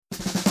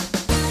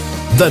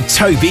The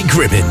Toby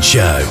Gribbin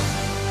Show.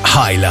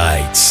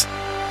 Highlights.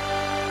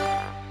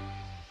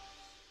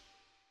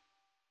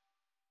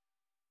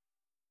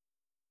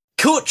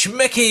 Coach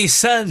Mikki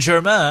St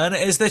Germain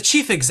is the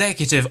Chief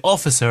Executive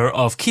Officer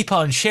of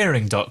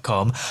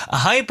KeepOnSharing.com, a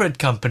hybrid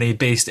company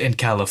based in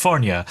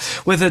California.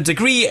 With a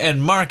degree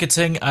in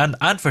marketing and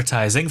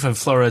advertising from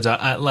Florida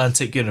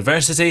Atlantic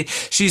University,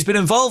 she's been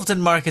involved in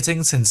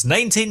marketing since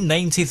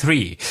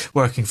 1993,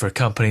 working for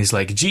companies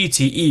like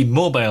GTE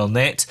Mobile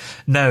Net,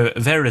 now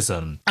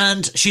Verizon.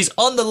 And she's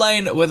on the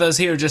line with us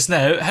here just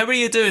now. How are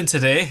you doing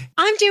today?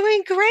 I'm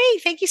doing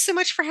great. Thank you so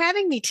much for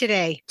having me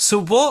today.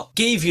 So what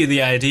gave you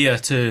the idea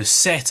to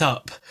set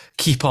up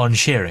Keep On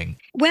Sharing?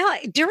 Well,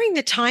 during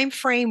the time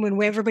frame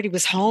when everybody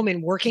was home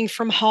and working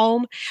from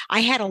home, I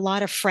had a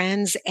lot of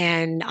friends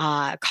and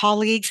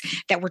colleagues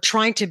that were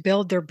trying to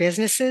build their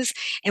businesses.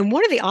 And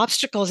one of the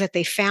obstacles that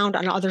they found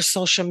on other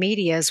social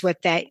medias was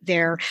that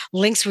their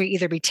links would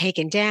either be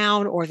taken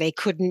down or they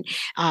couldn't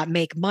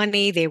make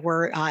money. They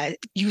were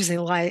using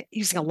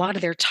a lot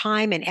of their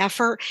time and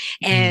effort,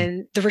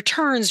 and the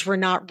returns were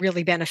not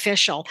really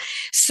beneficial.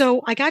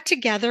 So I got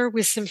together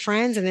with some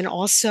friends and then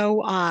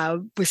also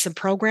with some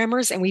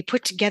programmers, and we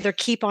put together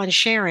Keep On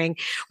Sharing.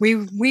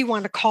 We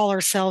want to call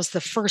ourselves the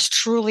first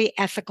truly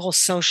ethical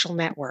social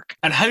network.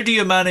 And how do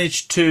you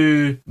manage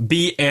to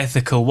be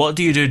ethical? What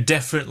do you do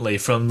differently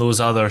from those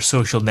other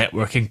social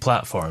networking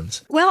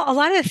platforms? Well, a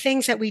lot of the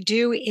things that we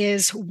do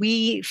is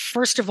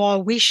first of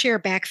all, we share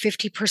back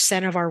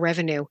 50% of our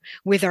revenue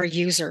with our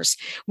users.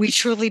 We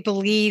truly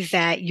believe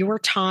that your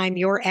time,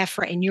 your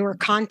effort, and your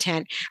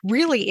content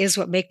really is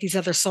what make these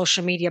other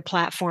social media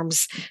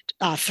platforms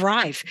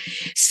thrive.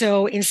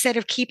 So instead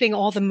of keeping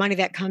all the money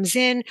that comes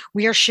in,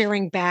 we are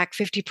sharing back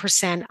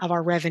 50% of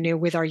our revenue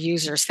with our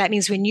users. That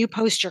means when you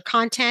post your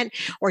content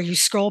or you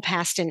scroll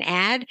past an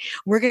ad,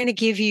 we're going to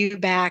give you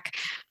back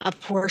a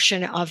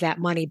portion of that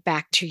money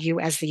back to you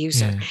as the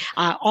user.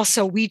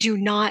 Also, we do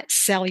not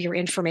sell your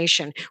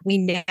information. We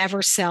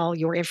never sell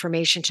your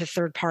information to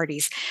third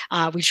parties.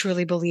 We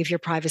truly believe your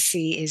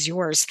privacy is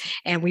yours,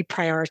 and we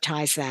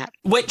prioritize that.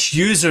 Which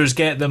users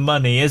get the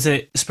money? Is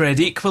it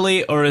spread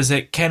equally, or is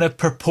it kind of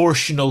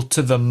proportional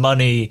to the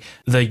money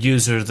the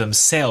user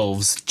themselves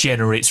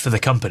generates for the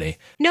company?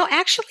 No,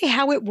 actually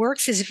how it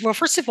works is, well,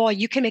 first of all,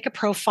 you can make a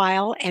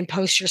profile and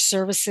post your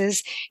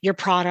services, your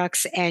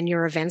products, and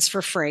your events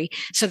for free.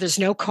 So there's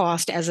no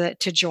cost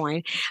to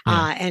join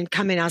and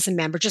come in as a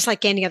member. Just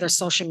like any other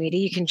social media,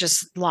 you can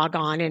just log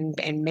on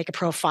and make a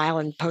profile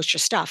and post your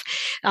stuff.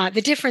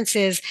 The difference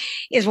is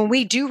when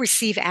we do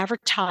receive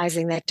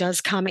advertising that does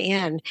come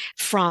in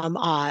from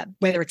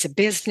whether it's a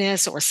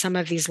business or some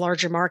of these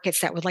larger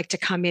markets that would like to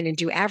come in and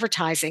do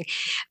advertising,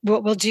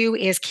 what we'll do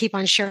is Keep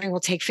On Sharing will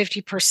take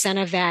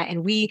 50% of that,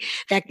 and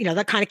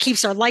that kind of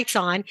keeps our lights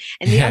on.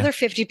 And the other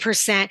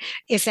 50%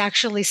 is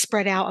actually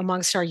spread out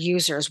amongst our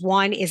users.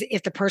 One is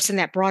if the person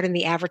that brought in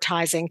the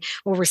advertising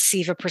will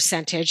receive a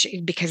percentage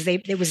because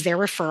it was their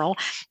referral.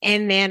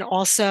 And then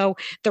also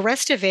the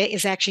rest of it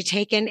is actually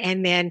taken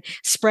and then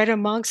spread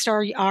amongst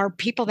our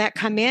people that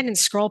come in and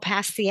scroll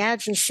past the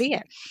ads and see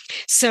it.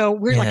 So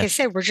like I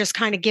said, we're just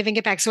kind of giving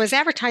it back. So as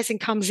advertising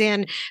comes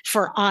in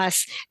for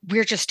us,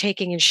 we're just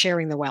taking and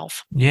sharing the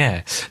wealth.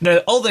 Yeah. Now,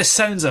 all this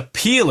sounds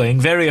appealing,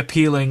 very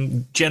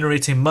appealing,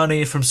 generating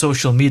money from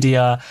social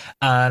media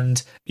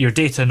and your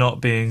data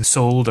not being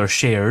sold or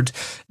shared.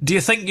 Do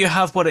you think you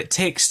have what it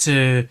takes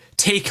to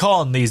take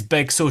on these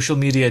big social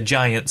media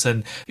giants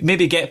and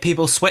maybe get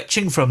people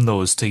switching from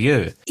those to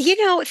you?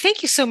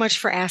 Thank you so much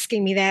for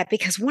asking me that,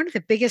 because one of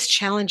the biggest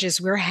challenges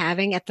we're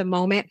having at the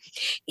moment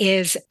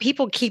is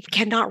people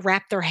cannot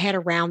wrap their head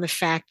around the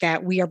fact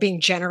that we are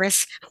being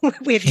generous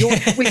with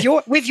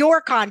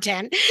your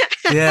content.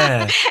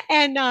 Yeah.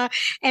 And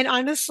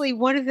honestly,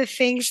 one of the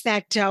things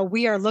that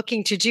we are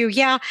looking to do,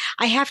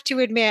 I have to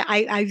admit,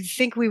 I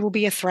think we will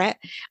be a threat.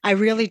 I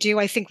really do.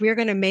 I think we're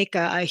going to make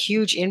a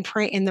huge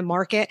imprint in the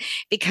market,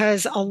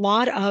 because a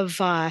lot of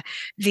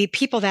the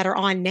people that are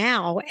on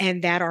now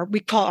and that we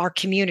call our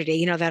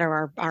community, that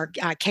are our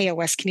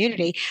KOS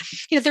community,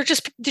 they're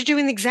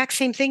doing the exact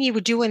same thing you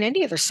would do in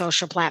any other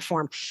social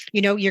platform.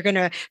 You're going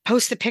to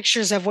post the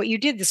pictures of what you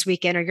did this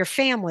weekend, or your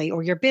family,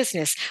 or your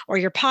business, or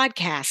your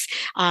podcast.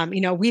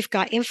 We've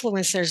got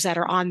influencers that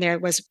are on there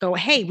go,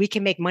 hey, we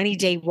can make money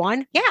day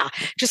one. Yeah,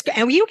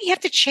 and you don't have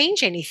to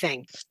change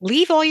anything.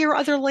 Leave all your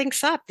other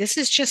links up. This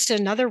is just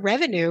another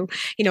revenue,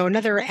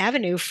 another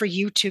avenue for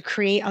you to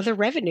create other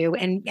revenue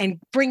and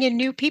bring in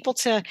new people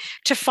to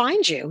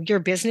find you, your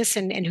business,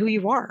 and who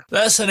you are.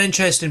 That's an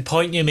interesting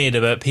point you made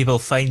about people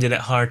finding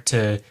it hard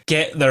to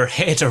get their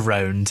head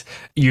around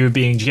you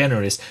being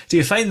generous. Do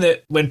you find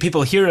that when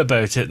people hear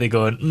about it, they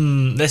go,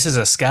 this is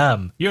a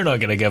scam. You're not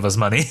going to give us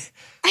money.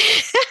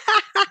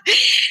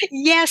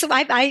 Yes,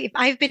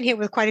 I've been hit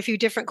with quite a few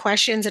different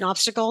questions and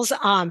obstacles.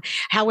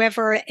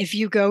 However, if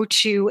you go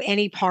to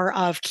any part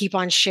of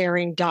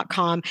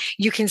keeponsharing.com,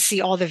 you can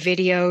see all the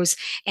videos,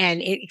 and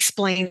it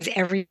explains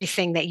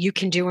everything that you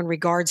can do in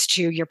regards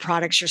to your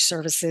products, your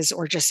services,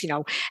 or just,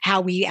 how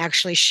we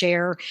actually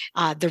share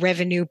the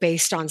revenue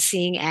based on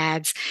seeing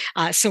ads.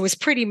 So it's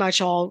pretty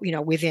much all,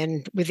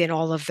 within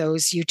all of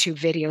those YouTube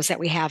videos that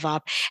we have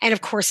up. And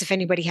of course, if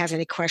anybody has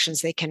any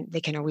questions, they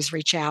can always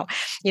reach out.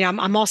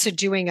 I'm also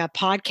doing a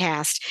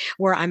podcast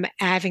where I'm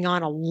having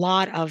on a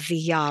lot of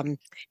the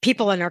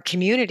people in our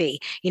community,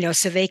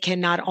 so they can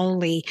not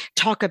only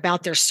talk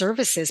about their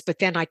services, but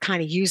then I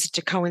kind of use it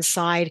to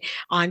coincide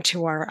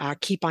onto our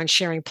Keep on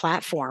Sharing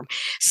platform.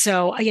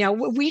 So,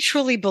 we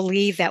truly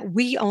believe that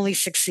we only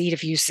succeed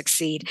if you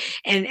succeed.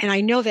 And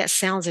I know that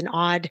sounds an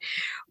odd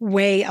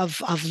way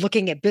of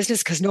looking at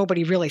business because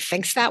nobody really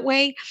thinks that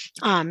way.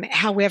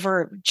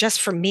 However,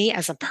 just for me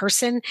as a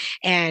person,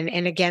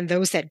 and again,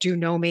 those that do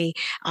know me,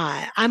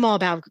 I'm all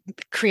about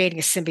creating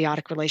a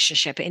symbiotic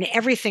relationship in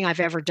everything I've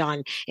ever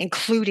done,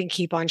 including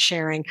Keep on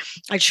Sharing.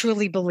 I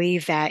truly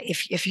believe that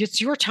if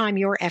it's your time,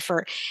 your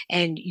effort,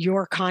 and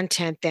your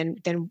content, then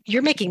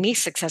you're making me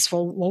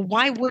successful. Well,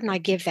 why wouldn't I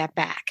give that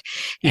back?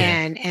 Yeah.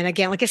 And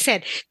again, like I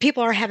said,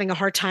 people are having a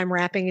hard time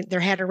wrapping their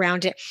head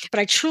around it, but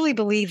I truly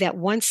believe that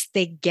once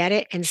they get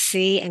it and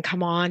see and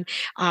come on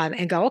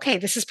and go, okay,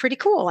 this is pretty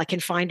cool. I can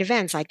find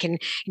events. I can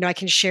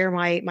share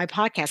my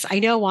podcast. I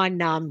know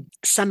on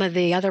some of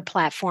the other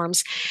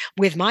platforms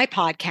with my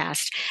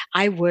podcast,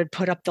 I would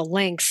put up the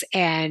links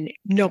and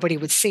nobody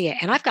would see it.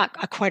 And I've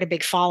got quite a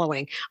big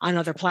following on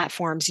other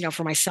platforms,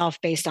 for myself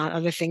based on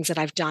other things that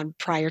I've done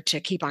prior to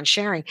Keep on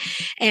Sharing.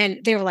 And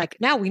they were like,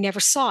 no, we never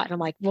saw it. And I'm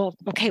like, well,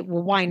 okay,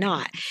 well, why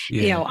not?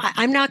 Yeah.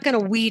 I'm not going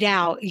to weed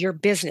out your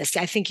business.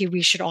 I think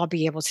we should all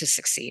be able to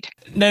succeed.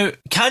 Now,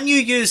 can you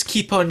use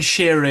Keep on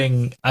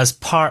Sharing as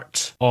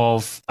part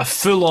of a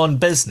full-on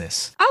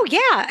business? Oh,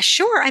 yeah,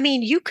 sure. I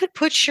mean, you could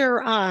put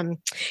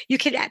you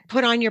could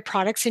put on your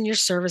products and your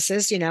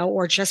services,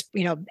 or just,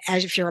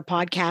 as if you're a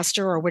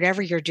podcaster or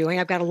whatever you're doing.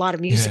 I've got a lot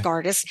of music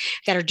artists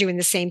that are doing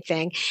the same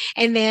thing.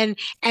 And then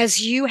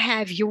as you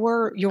have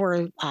your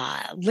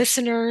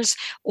listeners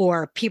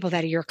or people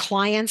that are your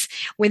clients,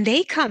 when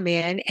they come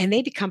in and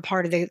they become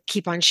part of the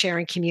Keep on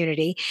Sharing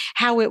community,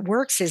 how it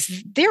works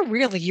is they're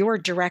really your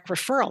direct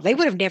referral. They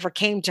would have never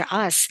came to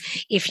us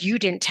if you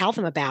didn't tell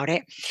them about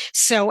it.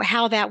 So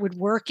how that would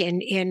work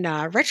in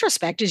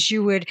retrospect is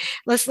you would,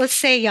 let's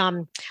say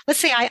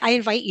I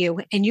invite you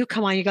and you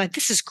come on, you go,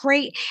 this is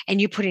great.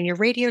 And you put in your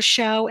radio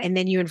show and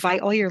then you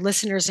invite all your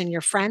listeners and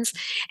your friends,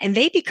 and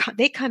they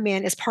come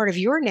in as part of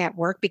your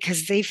network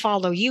because they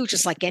follow you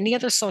just like any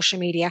other social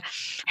media.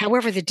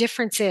 However, the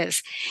difference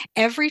is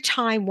every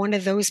time one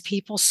of those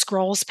people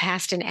scrolls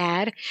past an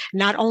ad,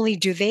 not only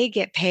do they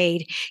get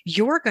paid,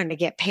 you're going to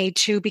get paid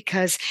too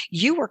because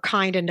you were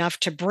kind enough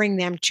to bring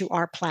them to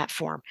our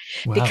platform.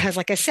 Wow. Because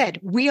like I said,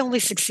 we only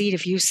succeed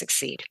if you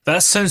succeed.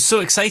 That sounds so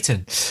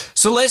exciting.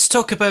 So let's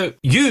talk about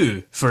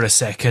you for a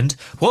second.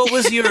 What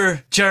was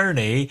your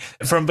journey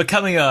from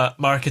becoming a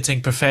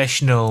marketing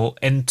professional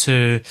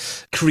into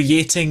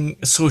creating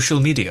social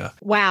media?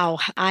 Wow.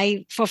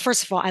 Well,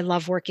 first of all, I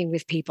love working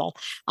with people.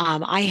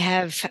 I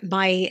have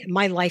my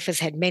life has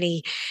had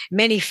many,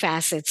 many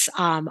facets.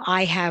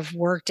 I have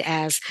worked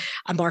as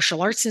a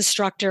martial arts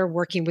instructor,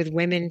 working with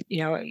women,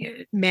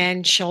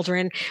 men,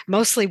 children,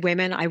 mostly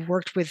women. I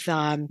worked with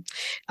San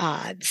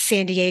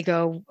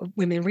Diego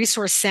Women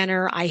Resource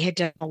Center. I had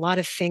done a lot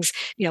of things,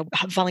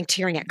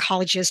 volunteering at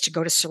colleges to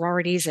go to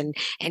sororities and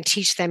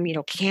teach them,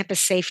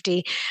 campus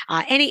safety.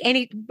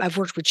 I've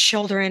worked with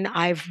children.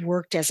 I've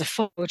worked as a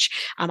coach.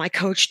 I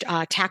coached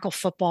tackle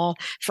football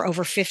for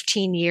over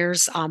 15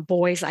 years.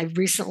 Boys, I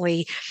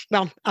recently,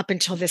 up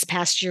until this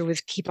past year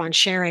with Keep on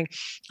Sharing,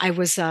 I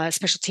was a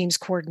special teams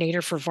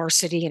coordinator for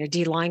varsity and a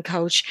D-line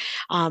coach.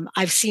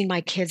 I've seen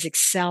my kids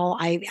excel.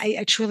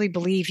 I truly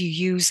believe you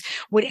use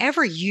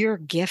whatever your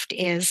gift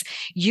is,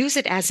 use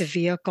it as a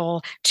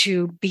vehicle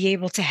to be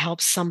able to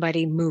help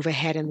somebody move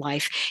ahead in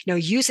life.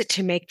 Use it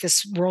to make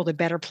this world a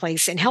better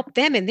place and help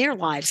them in their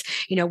lives,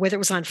 whether it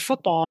was on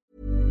football.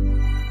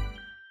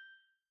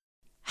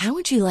 How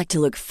would you like to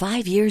look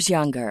 5 years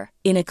younger?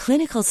 In a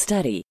clinical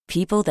study,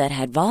 people that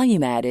had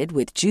volume added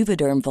with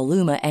Juvederm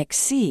Voluma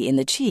XC in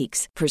the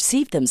cheeks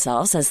perceived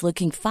themselves as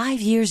looking 5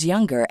 years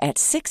younger at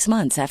 6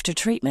 months after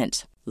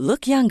treatment.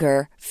 Look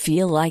younger,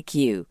 feel like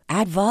you.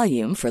 Add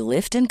volume for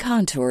lift and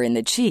contour in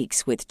the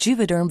cheeks with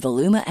Juvederm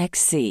Voluma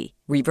XC.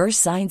 Reverse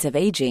signs of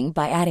aging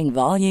by adding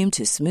volume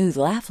to smooth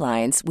laugh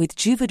lines with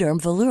Juvederm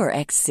Volure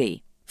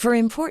XC. For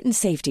important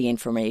safety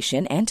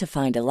information and to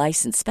find a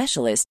licensed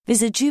specialist,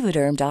 visit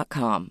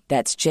Juvederm.com.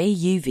 That's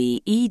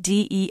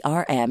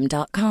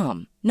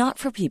JUVEDERM.com. Not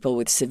for people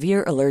with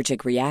severe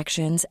allergic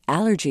reactions,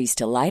 allergies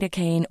to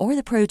lidocaine, or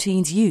the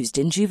proteins used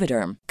in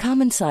Juvederm.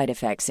 Common side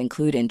effects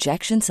include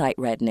injection site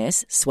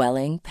redness,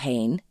 swelling,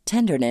 pain,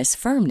 tenderness,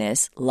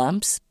 firmness,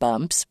 lumps,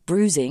 bumps,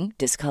 bruising,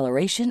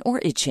 discoloration,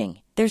 or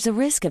itching. There's a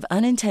risk of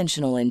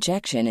unintentional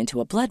injection into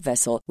a blood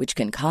vessel, which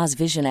can cause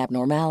vision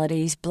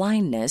abnormalities,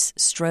 blindness,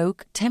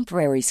 stroke,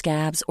 temporary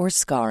scabs, or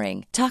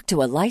scarring. Talk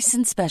to a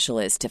licensed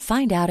specialist to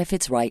find out if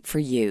it's right for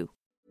you.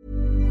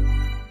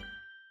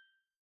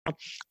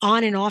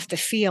 On and off the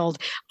field,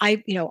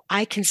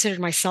 I considered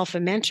myself a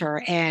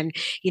mentor, and,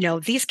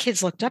 these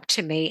kids looked up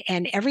to me,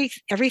 and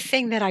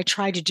everything that I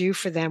tried to do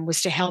for them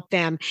was to help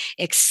them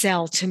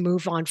excel, to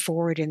move on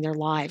forward in their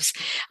lives.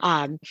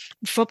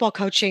 Football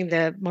coaching,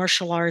 the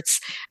martial arts,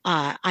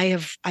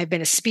 I've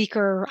been a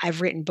speaker,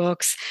 I've written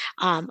books.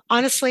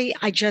 Honestly,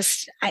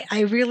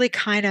 I really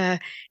kind of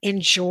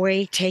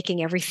enjoy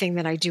taking everything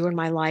that I do in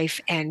my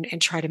life and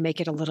try to make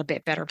it a little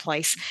bit better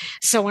place.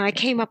 So when I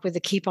came up with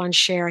the Keep on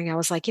Sharing, I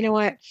was like, you know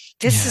what?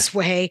 This is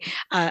way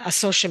a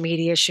social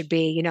media should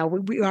be.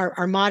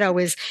 Our motto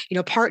is,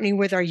 partnering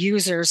with our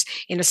users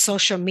in a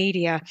social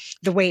media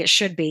the way it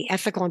should be,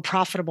 ethical and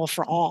profitable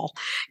for all,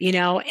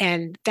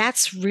 and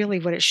that's really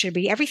what it should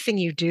be. Everything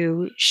you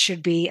do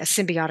should be a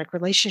symbiotic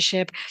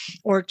relationship,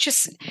 or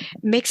just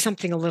make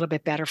something a little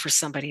bit better for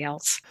somebody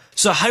else.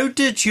 So how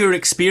did your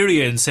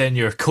experience in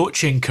your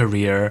coaching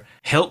career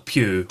help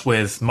you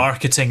with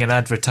marketing and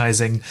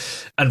advertising,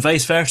 and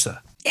vice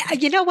versa?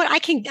 You know what? I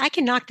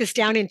can knock this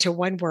down into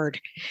one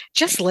word: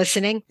 just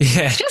listening.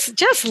 Yeah.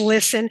 Just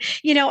listen.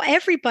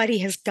 Everybody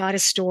has got a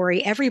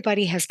story.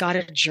 Everybody has got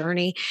a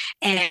journey,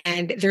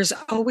 and there's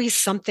always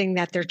something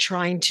that they're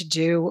trying to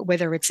do,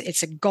 whether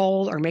it's a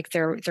goal or make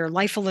their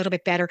life a little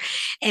bit better.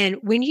 And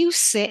when you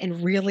sit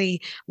and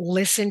really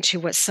listen to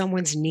what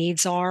someone's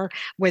needs are,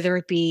 whether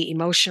it be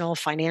emotional,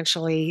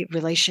 financially,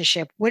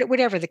 relationship,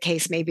 whatever the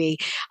case may be,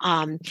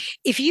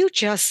 if you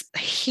just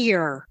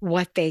hear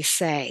what they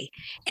say,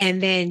 and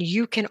then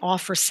you can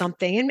offer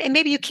something, and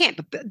maybe you can't,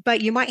 but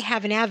you might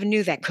have an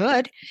avenue that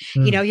could.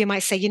 You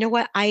might say, you know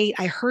what, I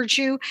heard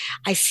you,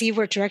 I see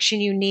what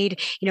direction you need.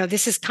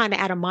 This is kind of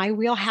out of my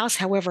wheelhouse.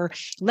 However,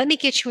 let me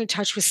get you in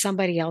touch with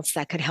somebody else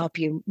that could help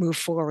you move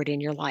forward in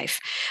your life.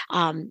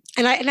 And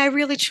I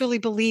really truly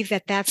believe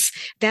that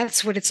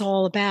that's what it's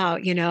all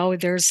about.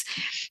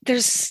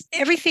 There's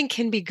everything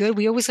can be good.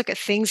 We always look at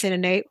things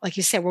like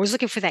you said, we're always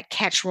looking for that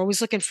catch. We're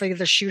always looking for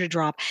the shoe to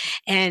drop.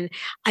 And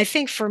I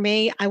think for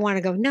me, I want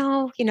to go,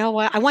 no, you know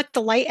what? I want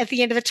the light at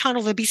the end of the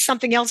tunnel to be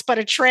something else but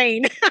a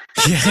train.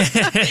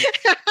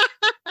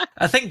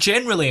 I think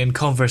generally in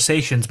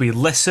conversations, we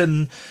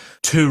listen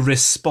to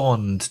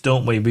respond,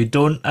 don't we? We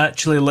don't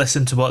actually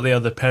listen to what the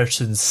other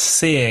person's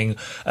saying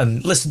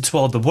and listen to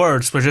all the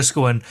words. We're just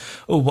going,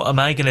 oh, what am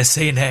I going to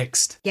say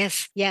next?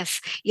 Yes.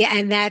 Yeah.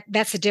 And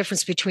that's the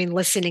difference between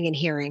listening and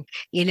hearing.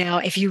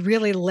 If you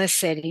really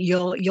listen,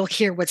 you'll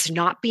hear what's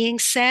not being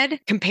said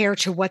compared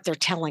to what they're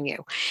telling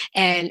you.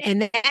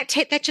 And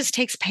that just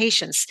takes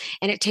patience,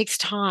 and it takes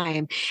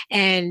time.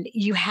 And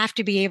you have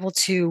to be able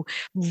to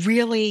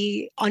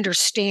really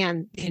understand,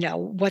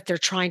 what they're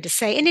trying to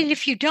say. And then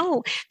if you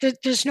don't,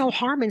 there's no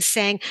harm in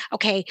saying,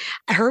 okay,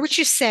 I heard what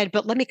you said,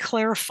 but let me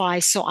clarify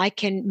so I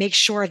can make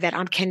sure that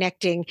I'm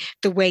connecting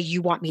the way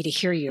you want me to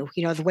hear you,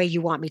 the way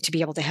you want me to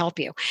be able to help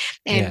you.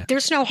 And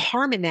there's no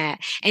harm in that.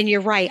 And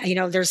you're right.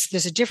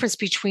 There's a difference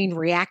between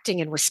reacting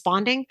and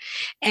responding.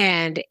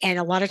 And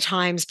a lot of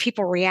times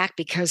people react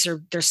because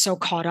they're so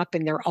caught up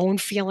in their own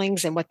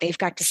feelings and what they've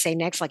got to say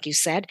next, like you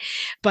said.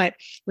 But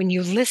when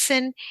you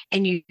listen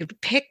and you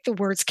pick the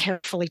words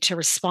carefully to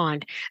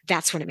respond,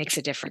 that's when it makes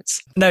a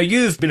difference. Now,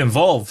 you've been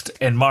involved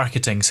in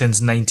marketing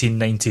since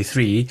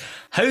 1993.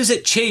 How's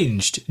it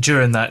changed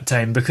during that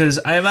time? Because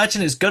I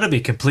imagine it's got to be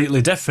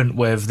completely different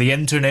with the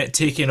internet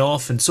taking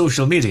off and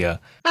social media.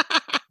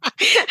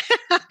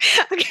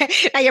 Okay,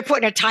 now you're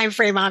putting a time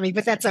frame on me,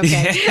 but that's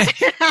okay.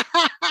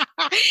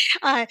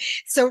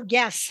 So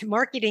yes,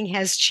 marketing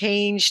has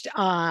changed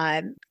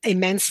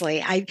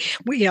immensely.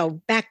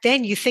 Back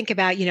then you think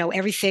about,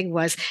 everything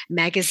was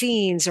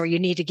magazines, or you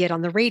need to get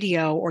on the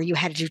radio, or you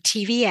had to do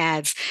TV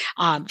ads,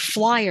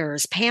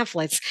 flyers,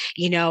 pamphlets.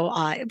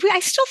 I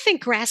still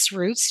think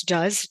grassroots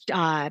does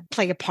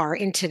play a part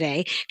in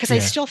today, because I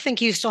still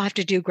think you still have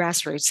to do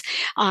grassroots.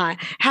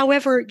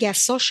 However,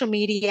 yes, social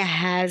media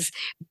has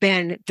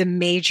been the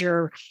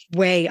major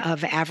way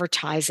of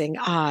advertising.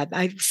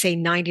 I'd say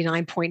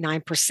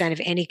 99.9%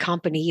 of any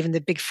company, even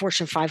the big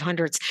Fortune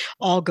 500s,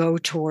 all go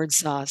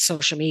towards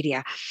social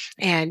media.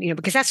 And,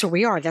 because that's where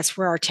we are. That's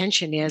where our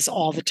attention is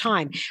all the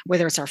time,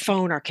 whether it's our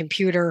phone, our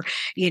computer,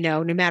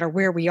 no matter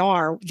where we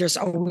are, there's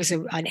always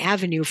an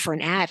avenue for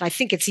an ad. I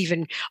think it's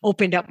even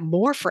opened up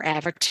more for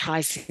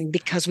advertising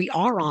because we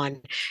are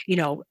on,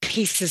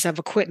 pieces of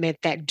equipment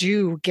that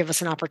do give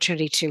us an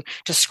opportunity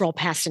to scroll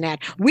past an ad.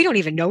 We don't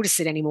even notice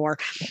it anymore.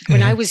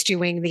 When I was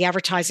doing the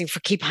advertising for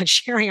Keep on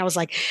Sharing, I was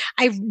like,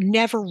 I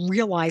never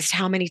realized realized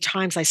how many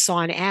times I saw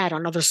an ad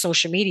on other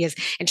social medias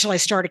until I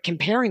started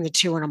comparing the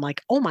two. And I'm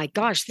like, oh my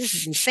gosh, this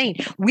is insane.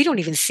 We don't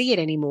even see it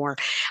anymore.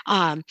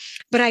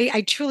 But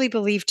I truly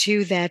believe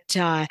too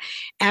that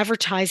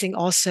advertising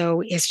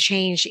also is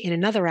changed in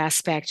another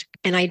aspect.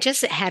 And I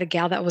just had a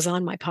gal that was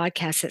on my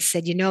podcast that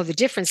said, the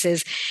difference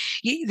is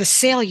the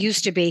sale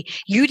used to be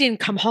you didn't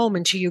come home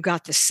until you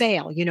got the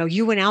sale.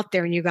 You went out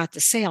there and you got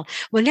the sale.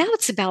 Well, now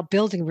it's about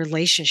building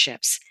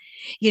relationships.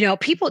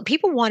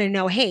 People want to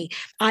know, hey,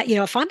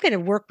 if I'm going to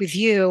work with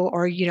you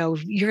or, you're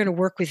going to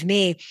work with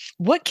me,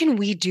 what can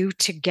we do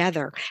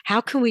together?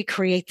 How can we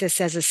create this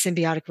as a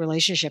symbiotic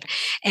relationship?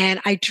 And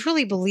I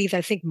truly believe,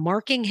 I think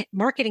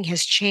marketing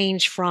has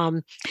changed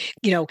from,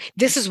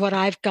 this is what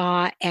I've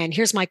got and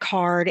here's my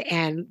card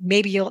and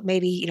maybe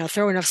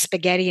throw enough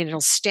spaghetti and it'll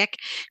stick,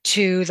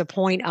 to the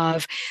point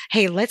of,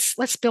 hey,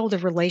 let's build a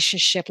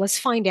relationship. Let's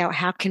find out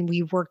how can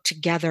we work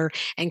together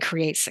and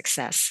create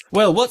success.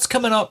 Well, what's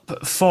coming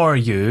up for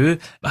you?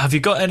 Have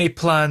you got any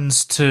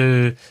plans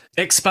to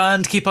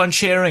expand, keep on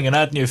sharing and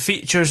add new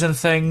features and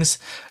things,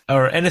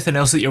 or anything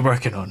else that you're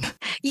working on?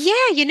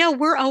 Yeah,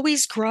 we're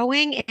always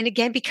growing. And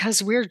again,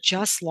 because we're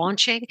just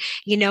launching,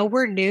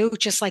 we're new,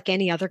 just like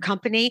any other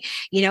company,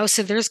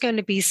 so there's going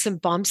to be some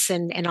bumps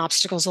and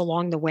obstacles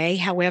along the way.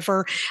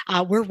 However,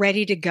 we're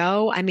ready to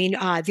go. I mean, the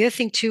other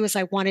thing too, is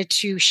I wanted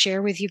to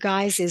share with you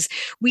guys is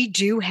we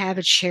do have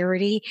a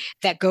charity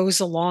that goes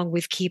along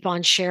with Keep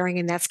On Sharing.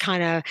 And that's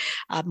kind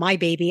of my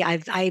baby.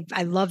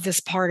 I love this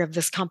part of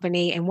this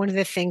company. And one of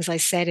the things I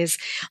said is,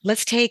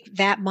 let's take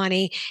that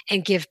money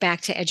and give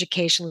back to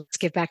education. Let's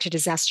give back to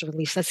disaster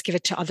relief. Let's give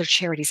it to other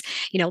charities.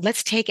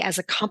 Let's take as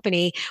a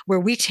company where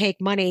we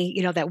take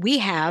money, that we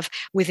have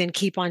within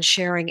Keep On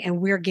Sharing, and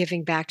we're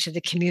giving back to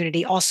the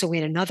community also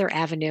in another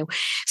avenue.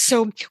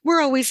 So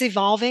we're always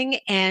evolving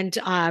and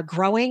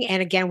growing.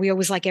 And again, we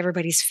always like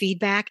everybody's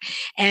feedback.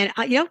 And,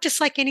 just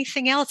like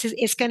anything else,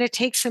 it's going to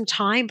take some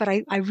time, but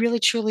I really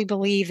truly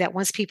believe that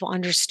once people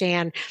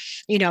understand,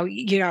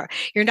 you're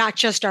not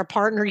just our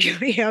partner,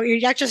 you're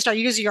not just our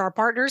user, you're our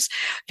partners,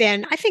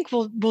 then I think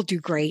we'll do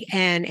great.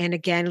 And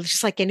again,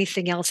 just like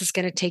anything else, it's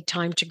going to take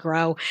time to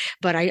grow.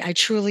 But I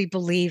truly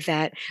believe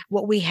that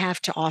what we have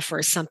to offer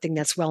is something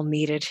that's well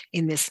needed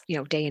in this,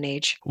 day and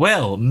age.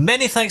 Well,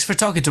 many thanks for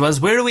talking to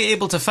us. Where are we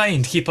able to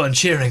find Keep On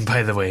Sharing,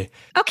 by the way?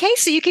 Okay,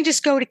 so you can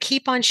just go to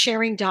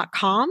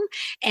keeponsharing.com.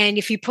 And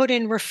if you put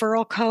in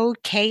referral code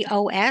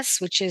KOS,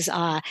 which is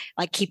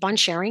like Keep On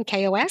Sharing,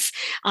 KOS,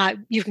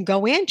 you can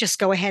go in, just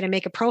go ahead and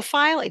make a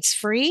profile. It's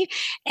free.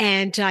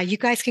 And you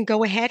guys can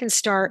go ahead and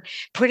start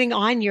putting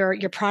on your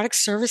product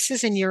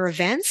services and your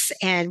events.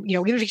 And,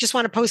 even if you just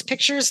want to post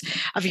pictures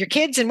of your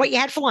kids and what you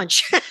had for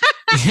lunch,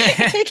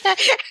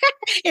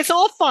 it's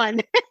all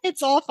fun.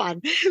 It's all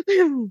fun.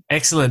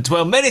 Excellent.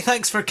 Well, many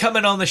thanks for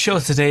coming on the show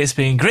today. It's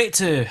been great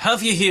to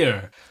have you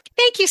here.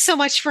 Thank you so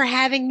much for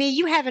having me.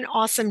 You have an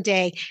awesome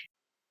day.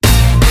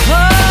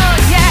 Oh,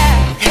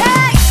 yeah.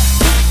 Hey!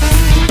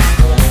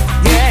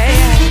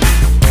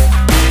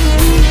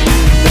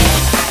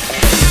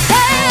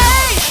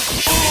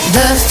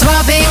 The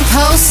throbbing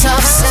pulse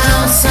of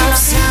sound,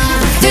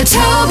 the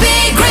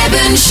Toby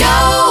Gribbon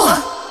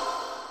Show.